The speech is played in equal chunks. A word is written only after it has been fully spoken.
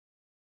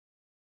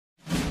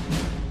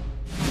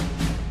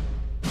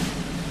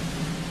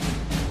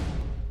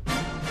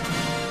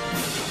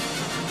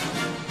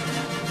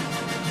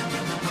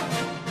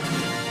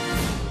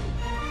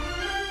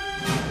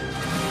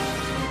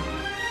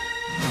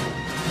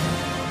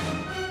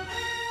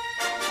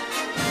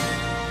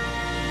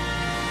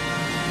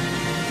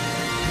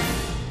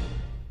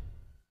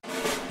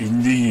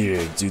In the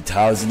year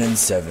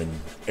 2007,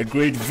 a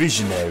great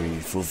visionary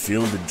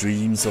fulfilled the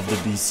dreams of the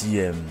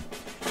BCM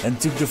and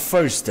took the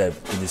first step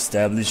in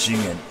establishing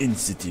an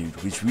institute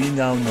which we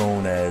now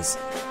know as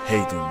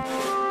HATIM.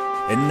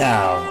 And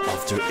now,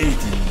 after 18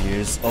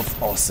 years of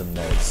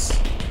awesomeness,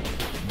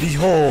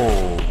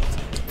 behold!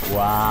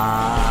 Wow!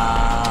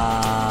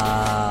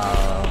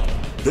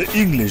 The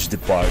English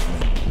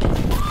department,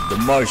 the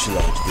martial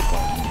arts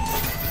department,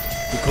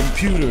 the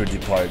computer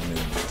department,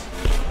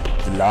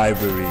 the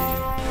library,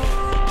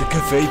 the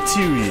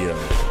cafeteria.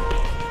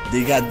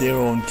 They got their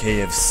own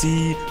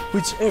KFC,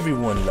 which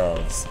everyone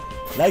loves.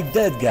 Like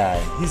that guy,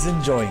 he's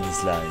enjoying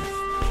his life.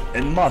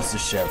 And Master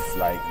Chef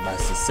like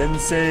Master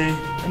Sensei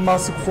and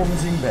Master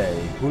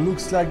Chawngthanpari, who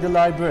looks like the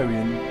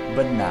librarian,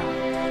 but not.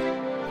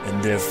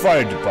 And their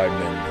fire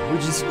department,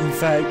 which is in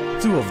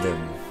fact two of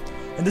them.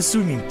 And the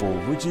swimming pool,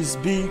 which is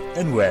big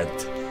and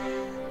wet.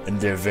 And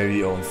their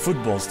very own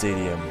football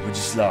stadium, which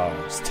is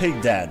large.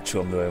 Take that,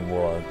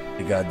 Chawngthanpari.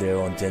 They got their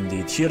own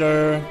 10D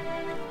theater.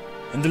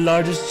 And the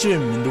largest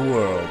gym in the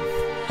world.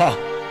 Ha!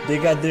 They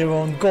got their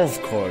own golf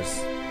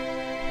course.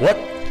 What?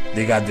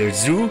 They got their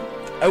zoo?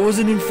 I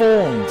wasn't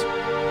informed.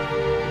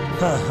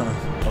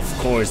 Of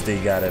course they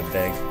got it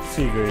back.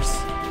 Figures.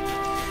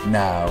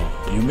 Now,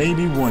 you may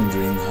be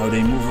wondering how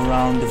they move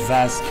around the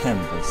vast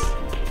campus.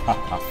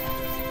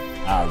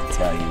 I'll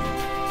tell you.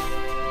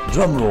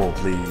 Drum roll,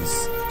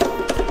 please.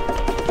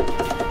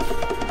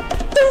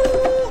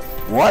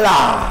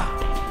 Voila!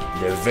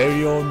 Their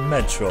very own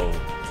metro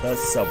plus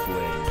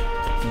subway.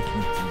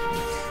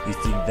 You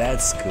think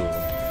that's cool?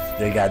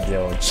 They got their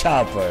own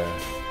chopper.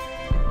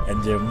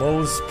 And their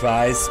most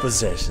prized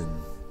possession,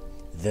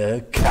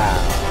 the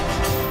cow.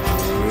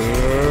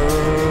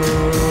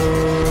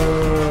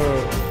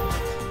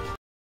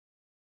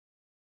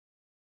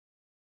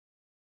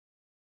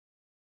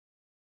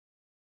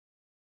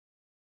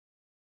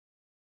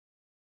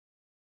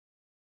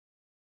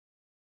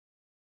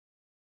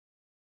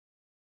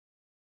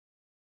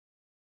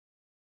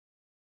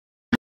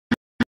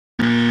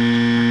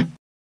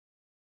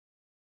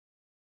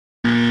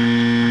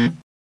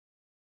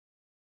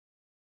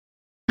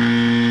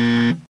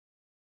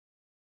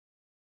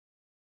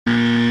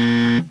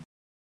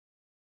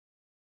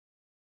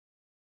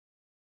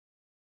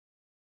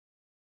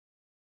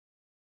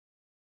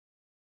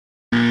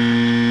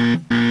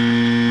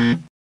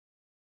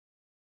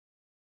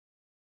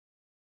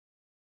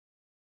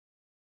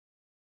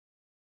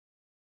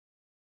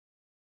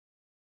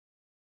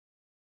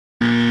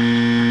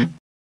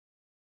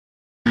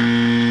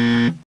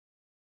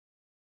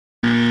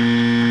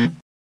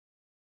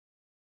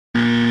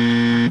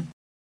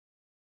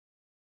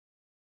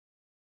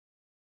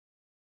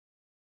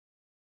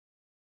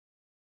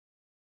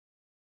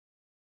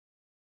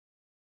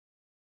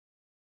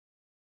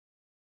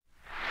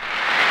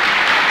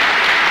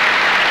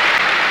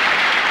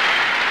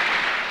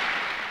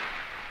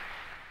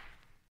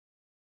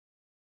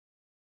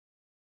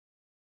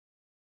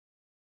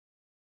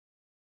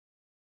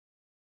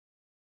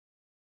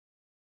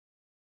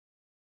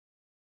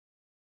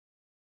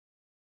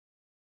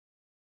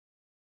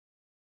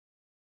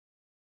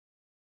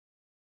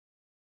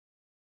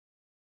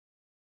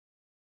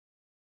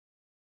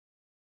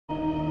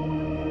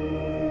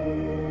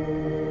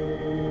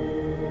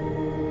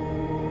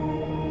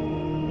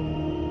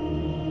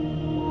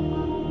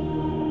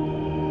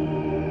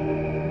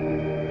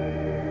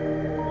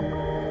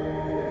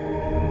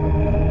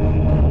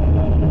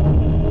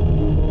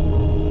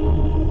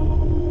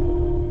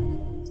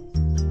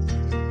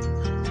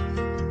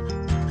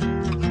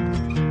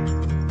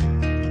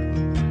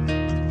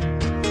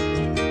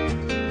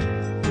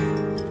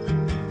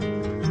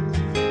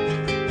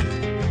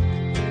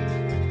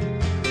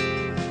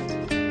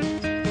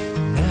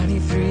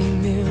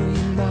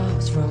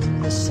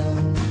 From the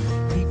sun,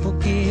 people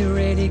get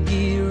ready,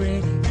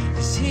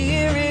 'cause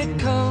here it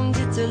comes,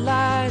 it's a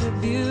light, a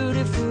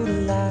beautiful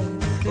light,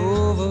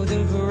 over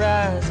the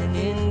horizon,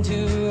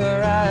 into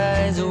her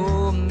eyes.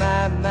 Oh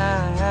my,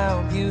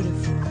 how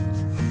beautiful.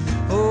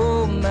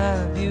 Oh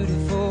my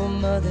beautiful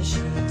mother,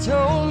 she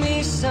told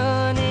me,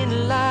 son,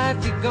 in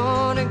life you're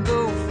gonna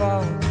go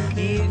far.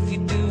 If you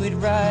do it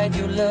right,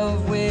 you'll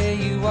love where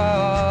you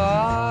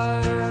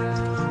are.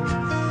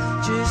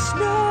 Just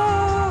know,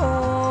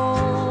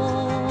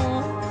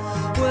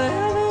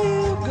 wherever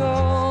you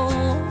go,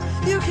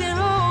 you can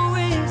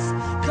always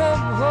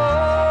come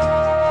home.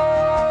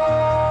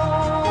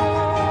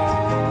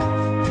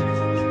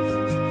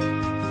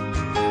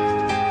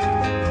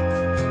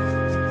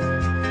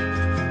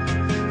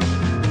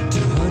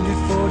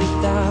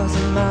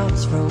 240,000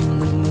 miles from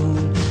the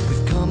moon,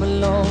 we've come a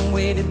long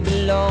way to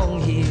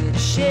belong here, to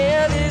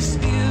share this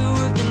view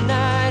of the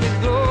night, a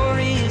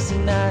glorious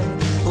night.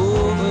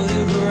 Over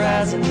the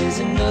horizon there's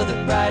another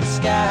bright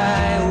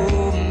sky.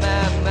 Oh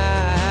my,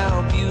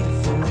 how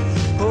beautiful.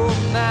 Oh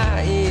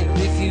my,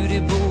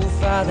 irrefutable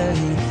Father,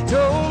 he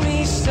told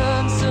me,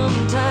 son,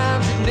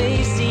 sometimes it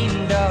may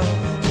seem dark,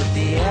 but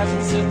the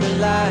absence of the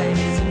light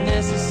is a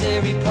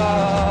necessary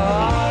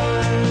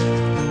part.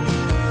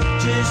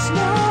 Just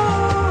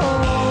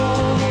know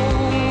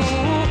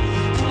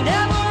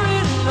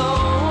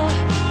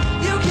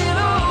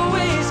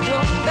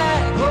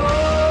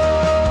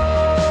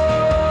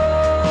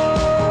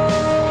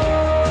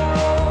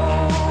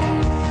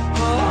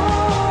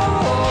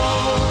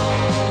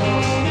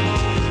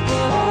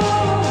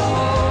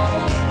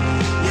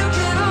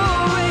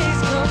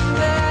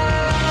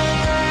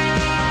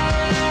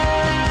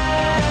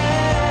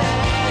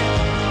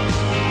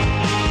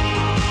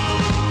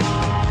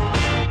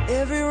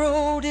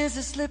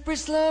slippery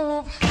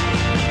slope.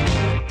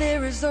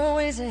 There is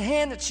always a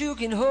hand that you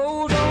can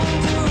hold on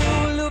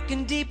to.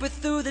 Looking deeper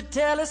through the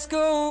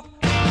telescope,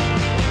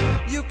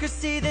 you could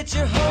see that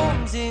your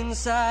home's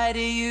inside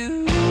of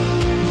you.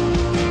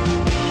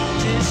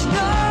 Just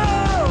know